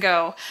couple weeks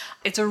ago.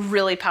 It's a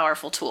really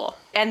powerful tool.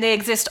 And they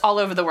exist all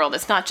over the world.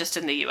 It's not just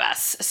in the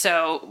US.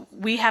 So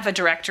we have a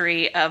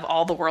directory of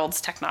all the world's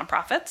tech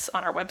nonprofits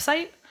on our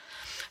website.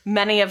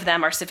 Many of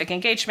them are civic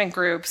engagement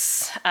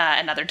groups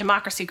and other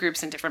democracy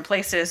groups in different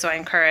places. So I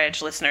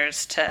encourage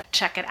listeners to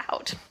check it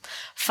out.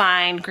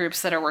 Find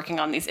groups that are working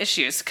on these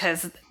issues,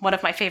 because one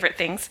of my favorite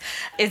things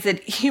is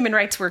that human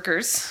rights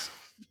workers,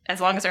 as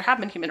long as there have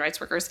been human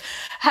rights workers,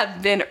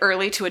 have been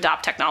early to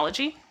adopt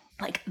technology.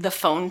 Like the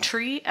phone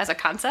tree as a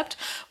concept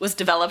was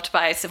developed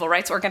by civil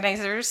rights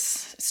organizers,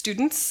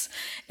 students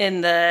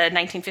in the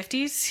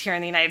 1950s here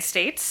in the United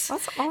States.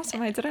 That's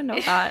awesome. I didn't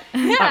know that.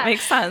 Yeah. That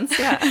makes sense.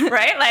 Yeah.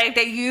 Right? Like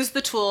they use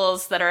the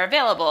tools that are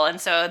available.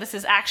 And so this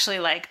is actually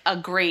like a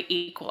great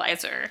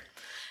equalizer,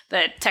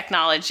 that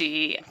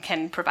technology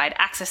can provide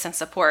access and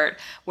support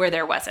where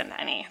there wasn't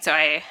any. So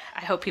I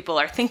hope people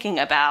are thinking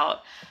about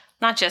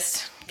not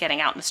just getting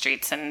out in the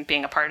streets and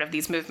being a part of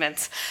these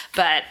movements,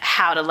 but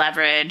how to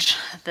leverage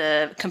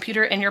the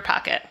computer in your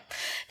pocket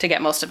to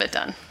get most of it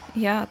done.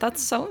 Yeah,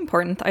 that's so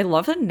important. I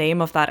love the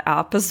name of that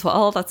app as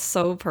well. That's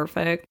so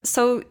perfect.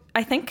 So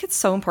I think it's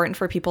so important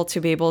for people to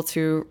be able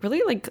to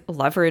really like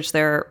leverage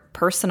their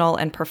personal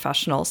and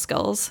professional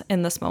skills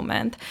in this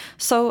moment.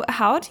 So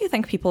how do you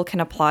think people can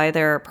apply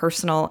their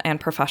personal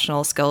and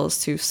professional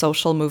skills to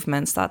social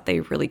movements that they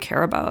really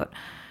care about?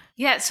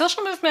 Yeah,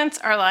 social movements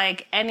are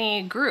like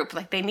any group.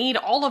 Like they need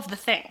all of the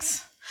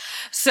things.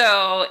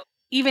 So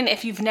even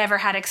if you've never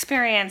had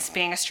experience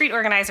being a street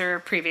organizer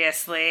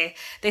previously,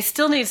 they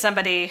still need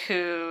somebody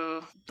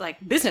who, like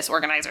business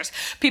organizers,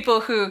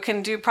 people who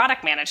can do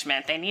product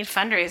management. They need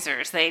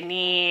fundraisers. They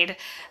need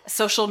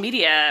social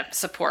media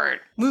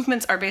support.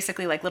 Movements are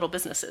basically like little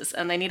businesses,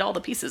 and they need all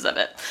the pieces of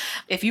it.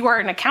 If you are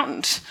an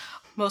accountant,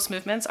 most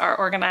movements are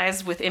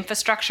organized with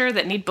infrastructure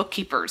that need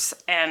bookkeepers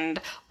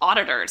and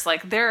auditors.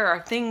 Like there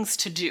are things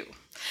to do.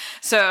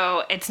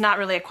 So it's not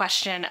really a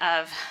question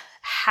of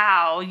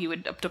how you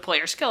would deploy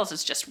your skills,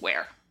 it's just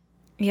where.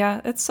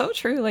 Yeah, it's so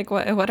true. Like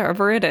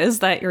whatever it is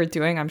that you're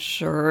doing, I'm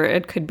sure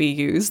it could be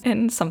used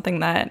in something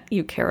that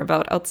you care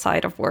about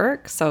outside of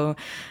work. So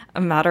a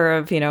matter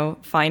of,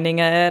 finding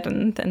it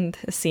and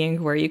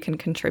seeing where you can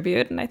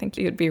contribute. And I think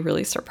you'd be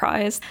really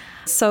surprised.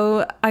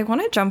 So I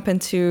want to jump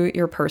into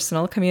your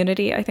personal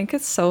community. I think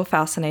it's so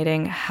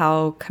fascinating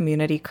how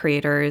community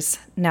creators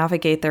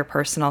navigate their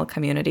personal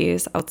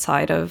communities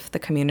outside of the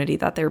community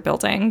that they're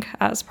building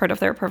as part of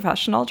their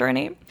professional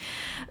journey.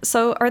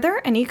 So are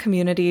there any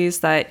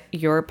communities that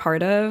you're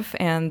part of,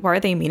 and why are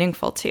they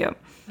meaningful to you?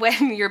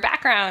 When your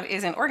background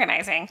is in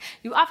organizing,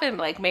 you often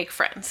make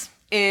friends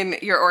in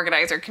your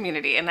organizer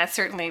community. And that's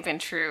certainly been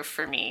true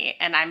for me.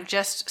 And I'm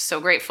just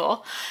so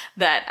grateful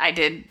that I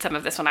did some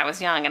of this when I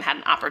was young and had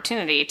an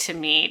opportunity to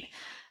meet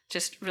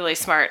just really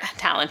smart,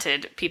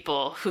 talented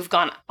people who've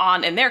gone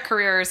on in their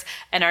careers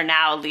and are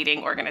now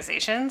leading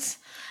organizations.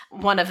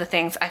 One of the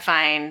things I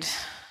find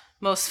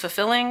most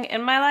fulfilling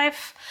in my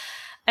life,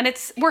 and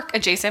it's work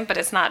adjacent, but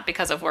it's not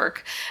because of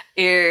work,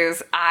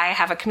 is I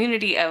have a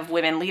community of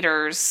women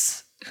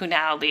leaders who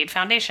now lead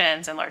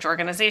foundations and large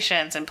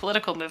organizations and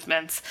political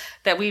movements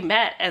that we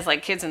met as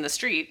kids in the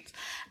street.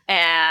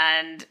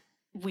 And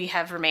we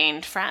have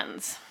remained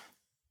friends.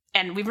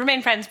 And we've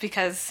remained friends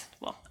because,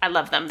 I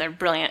love them. They're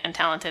brilliant and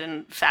talented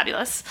and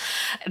fabulous.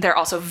 They're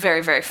also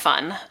very, very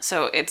fun.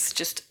 So it's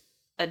just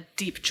a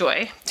deep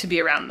joy to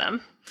be around them.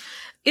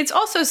 It's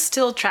also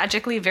still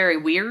tragically very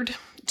weird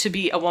to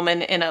be a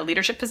woman in a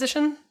leadership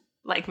position,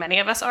 like many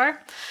of us are.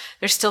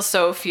 There's still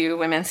so few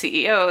women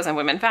CEOs and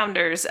women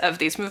founders of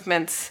these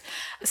movements.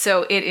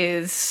 So it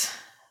is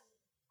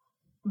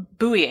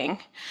buoying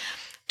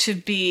to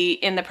be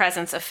in the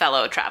presence of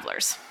fellow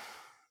travelers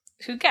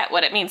who get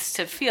what it means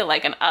to feel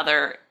like an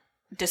other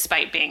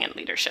despite being in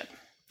leadership.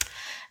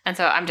 And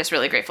so I'm just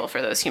really grateful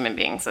for those human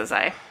beings as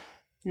I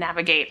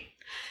navigate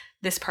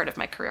this part of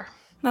my career.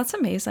 That's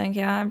amazing.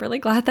 Yeah, I'm really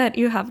glad that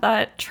you have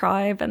that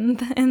tribe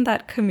and in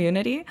that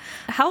community.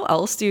 How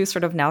else do you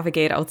sort of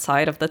navigate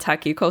outside of the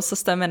tech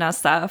ecosystem? And as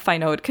staff, I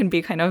know it can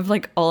be kind of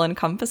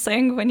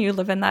all-encompassing when you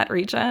live in that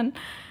region.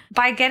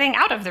 By getting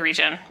out of the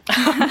region.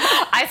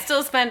 I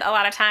still spend a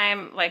lot of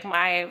time,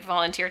 my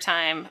volunteer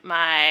time,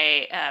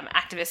 my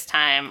activist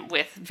time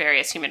with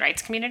various human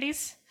rights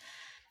communities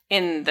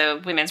in the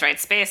women's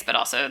rights space, but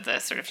also the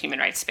sort of human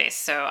rights space.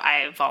 So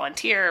I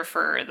volunteer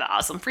for the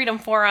Oslo Freedom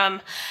Forum,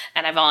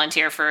 and I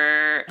volunteer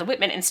for the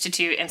Whitman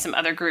Institute and some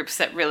other groups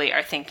that really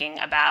are thinking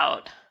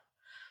about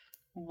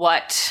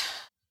what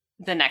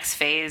the next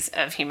phase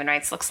of human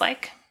rights looks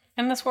like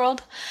in this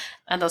world.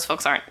 And those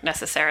folks aren't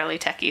necessarily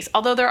techies,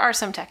 although there are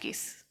some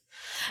techies.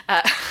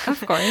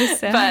 Of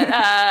course.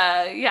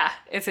 Yeah.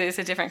 But it's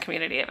a different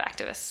community of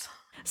activists.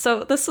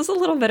 So this is a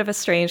little bit of a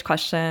strange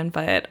question,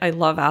 but I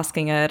love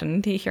asking it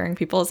and hearing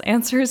people's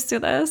answers to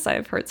this.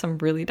 I've heard some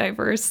really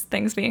diverse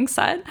things being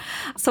said.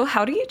 So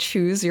how do you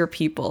choose your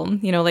people?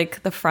 You know,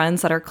 like the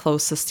friends that are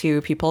closest to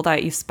you, people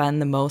that you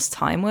spend the most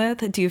time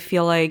with? Do you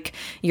feel like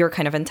you're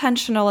kind of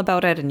intentional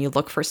about it and you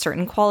look for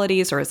certain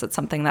qualities, or is it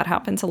something that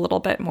happens a little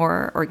bit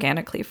more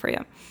organically for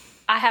you?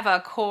 I have a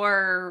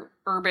core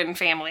urban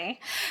family,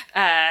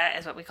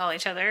 is what we call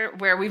each other,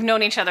 where we've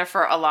known each other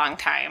for a long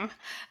time.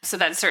 So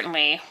that's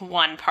certainly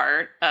one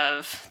part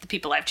of the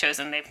people I've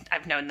chosen.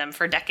 I've known them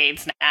for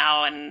decades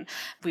now, and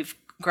we've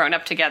grown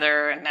up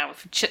together, and now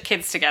we've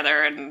kids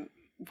together, and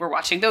we're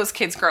watching those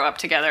kids grow up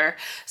together.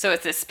 So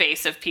it's this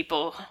space of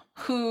people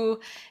who,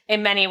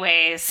 in many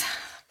ways,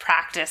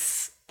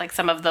 practice like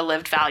some of the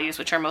lived values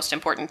which are most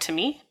important to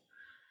me.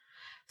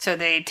 So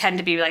they tend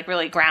to be like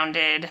really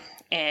grounded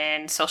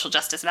in social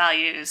justice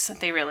values.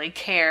 They really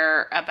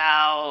care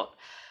about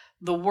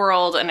the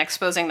world and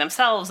exposing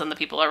themselves and the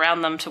people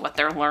around them to what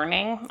they're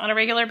learning on a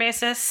regular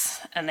basis.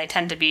 And they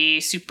tend to be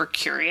super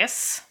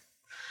curious.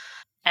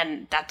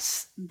 And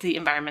that's the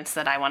environments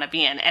that I want to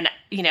be in. And,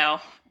 you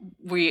know,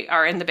 we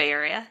are in the Bay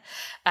Area,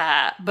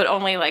 but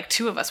only like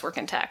 2 of us work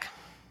in tech.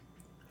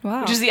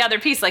 Wow. Which is the other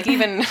piece. Like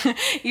even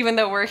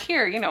though we're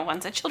here, you know,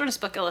 one's a children's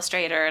book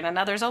illustrator and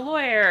another's a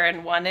lawyer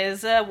and one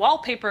is a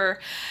wallpaper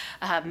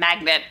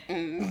magnet.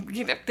 And,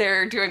 you know,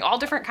 they're doing all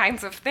different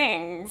kinds of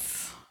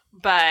things.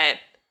 But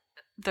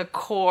the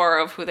core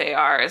of who they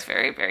are is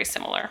very, very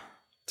similar.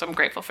 So I'm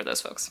grateful for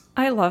those folks.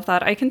 I love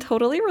that. I can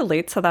totally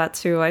relate to that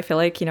too. I feel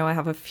like, you know, I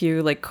have a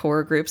few like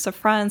core groups of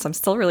friends. I'm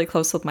still really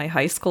close with my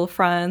high school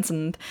friends,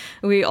 and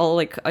we all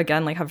like,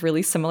 again, like have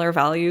really similar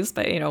values,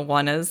 but you know,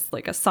 one is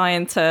like a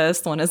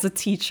scientist, one is a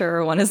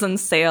teacher, one is in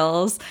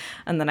sales.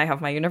 And then I have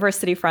my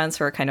university friends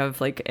who are kind of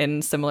like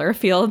in similar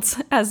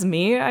fields as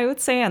me, I would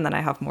say. And then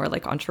I have more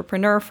like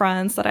entrepreneur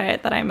friends that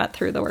I met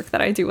through the work that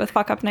I do with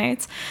Fuck Up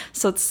Nights.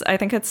 So I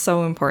think it's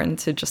so important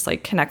to just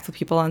like connect with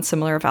people on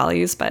similar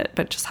values,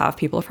 but just have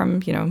people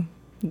from, you know,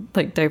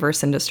 like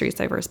diverse industries,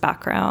 diverse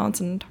backgrounds,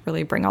 and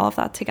really bring all of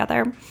that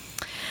together.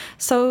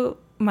 So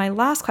my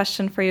last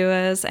question for you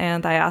is,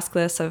 and I ask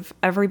this of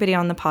everybody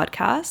on the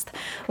podcast,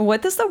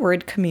 what does the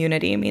word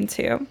community mean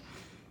to you?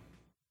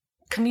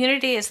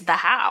 Community is the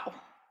how.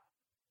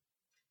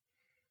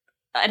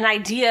 An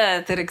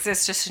idea that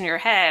exists just in your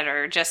head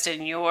or just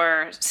in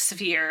your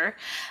sphere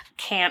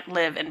can't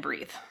live and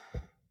breathe.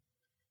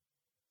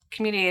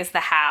 Community is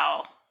the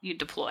how you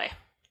deploy.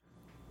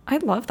 I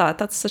love that.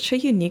 That's such a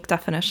unique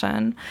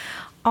definition.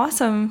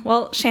 Awesome.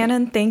 Well,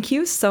 Shannon, thank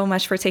you so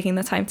much for taking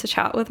the time to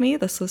chat with me.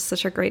 This was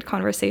such a great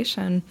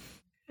conversation.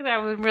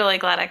 I'm really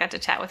glad I got to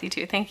chat with you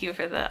too. Thank you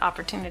for the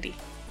opportunity.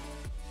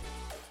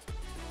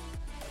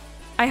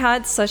 I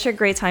had such a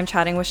great time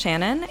chatting with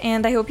Shannon,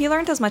 and I hope you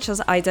learned as much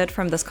as I did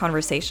from this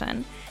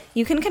conversation.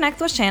 You can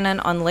connect with Shannon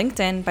on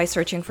LinkedIn by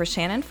searching for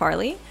Shannon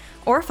Farley,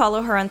 or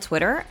follow her on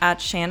Twitter at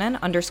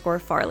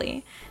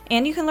Shannon_Farley.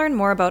 And you can learn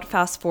more about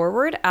Fast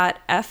Forward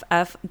at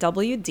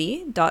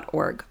ffwd.org.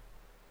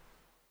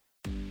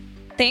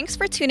 Thanks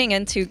for tuning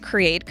in to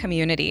Create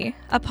Community,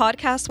 a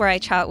podcast where I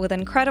chat with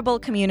incredible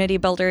community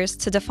builders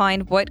to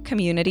define what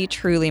community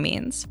truly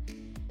means.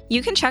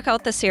 You can check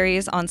out the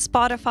series on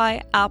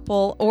Spotify,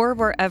 Apple, or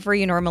wherever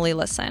you normally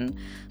listen.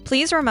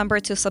 Please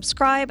remember to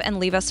subscribe and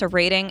leave us a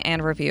rating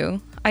and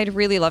review. I'd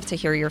really love to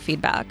hear your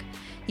feedback.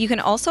 You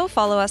can also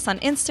follow us on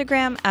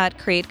Instagram at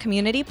Create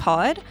Community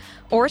Pod,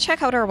 or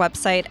check out our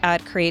website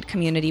at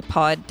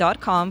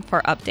createcommunitypod.com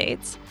for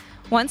updates.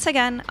 Once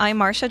again, I'm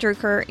Marsha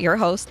Drucker, your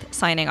host,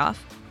 signing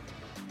off.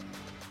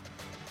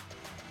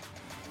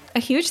 A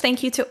huge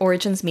thank you to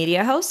Origins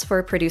Media House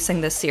for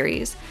producing this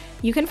series.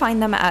 You can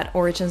find them at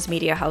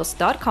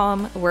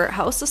originsmediahouse.com, where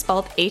house is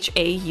spelled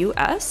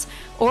H-A-U-S,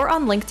 or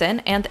on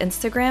LinkedIn and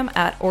Instagram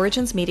at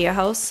Origins Media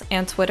House,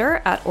 and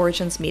Twitter at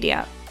Origins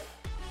Media.